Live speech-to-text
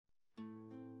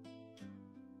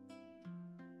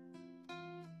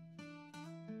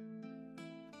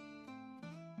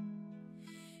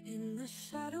the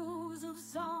shadows of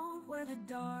Zone, where the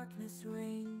darkness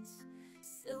reigns,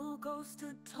 Silco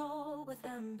stood tall with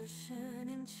ambition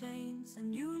in chains. A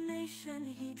new nation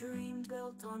he dreamed,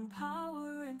 built on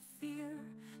power and fear,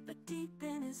 but deep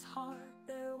in his heart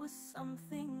there was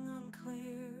something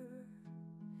unclear.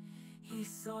 He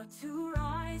sought to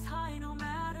rise high no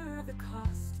matter the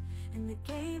cost. In the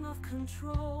game of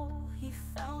control, he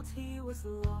felt he was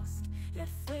lost. Yet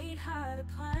fate had a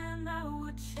plan that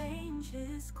would change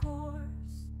his course.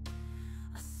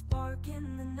 A spark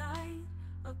in the night,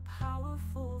 a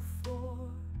powerful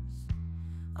force.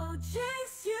 Oh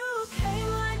Jinx, you came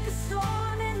like a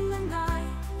storm in the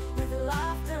night, with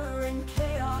laughter and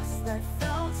chaos that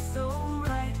felt so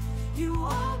right. You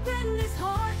opened his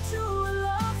heart to a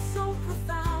love so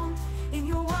profound. In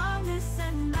your wildness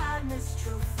and madness,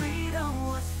 true freedom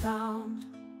was found.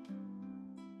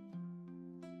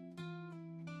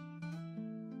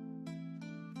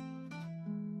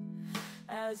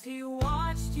 As he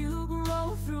watched you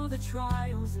grow through the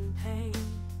trials and pain,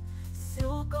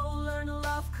 Silco learned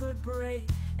love could break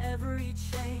every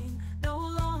chain. No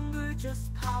longer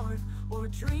just power or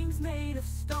dreams made of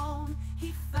stone,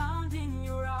 he found in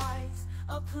your eyes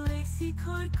a place he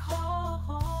could call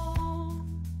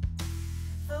home.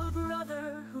 The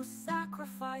brother who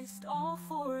sacrificed all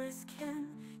for his kin,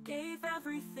 gave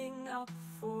everything up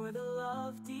for the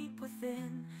love deep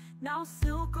within. Now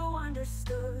Silco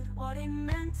understood what it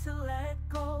meant to let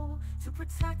go, to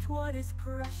protect what is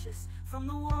precious from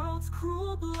the world's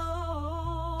cruel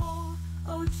blow.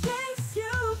 Oh Jinx,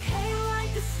 you came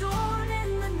like a storm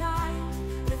in the night,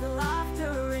 with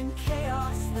laughter and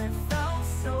chaos that felt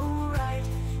so right.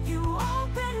 You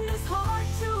opened his heart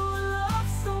to a love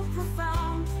so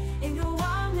profound. In your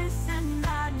wildness and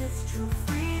madness, true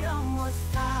freedom was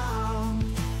found.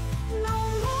 No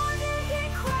more did he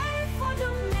crave for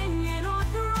dominion or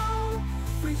throne,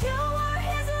 for you were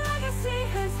his legacy,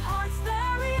 his heart's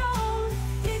very own.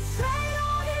 He traded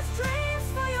all his dreams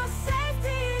for your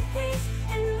safety and peace.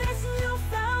 In this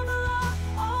newfound love,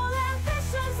 all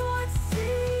ambitions would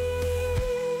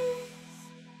cease.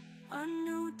 A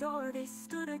new door they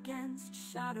stood against,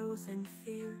 shadows and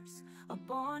fears, a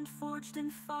bond forged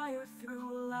in fire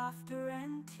through laughter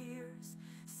and tears.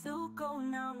 Silco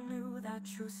now knew that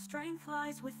true strength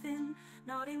lies within,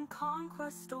 not in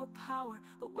conquest or power,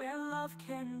 but where love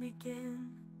can begin.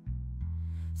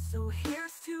 So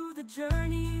here's to the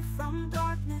journey from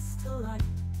darkness to light,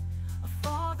 a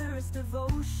father's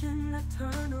devotion that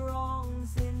turned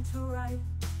wrongs into right.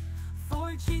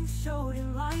 For Jinx showed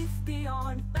in life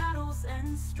beyond battles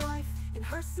and strife. In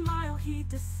her smile he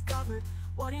discovered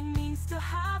what it means to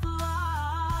have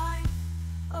life.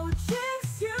 Oh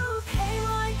Jinx, you came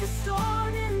like a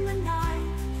storm in the night,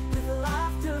 with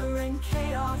laughter and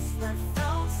chaos that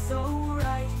felt so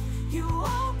right. You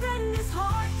opened his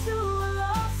heart to a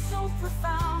love so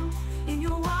profound. In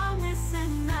your wildness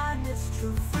and madness,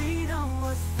 true freedom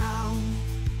was found.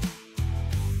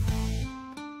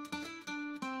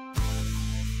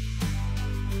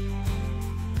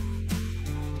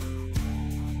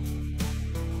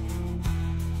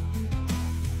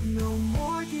 No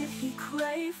more did he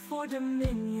crave for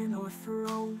dominion or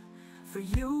throne, for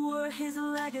you were his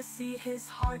legacy, his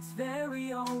heart's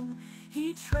very own.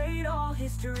 He traded all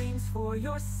his dreams for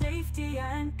your safety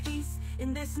and peace.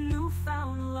 In this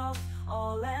newfound love,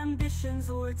 all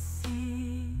ambitions would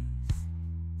cease.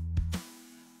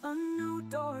 A new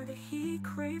door did he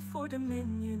crave for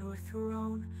dominion or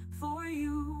throne, for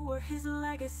you were his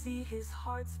legacy, his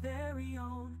heart's very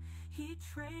own. He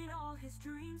traded all his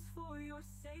dreams for your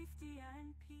safety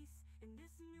and peace. In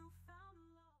this new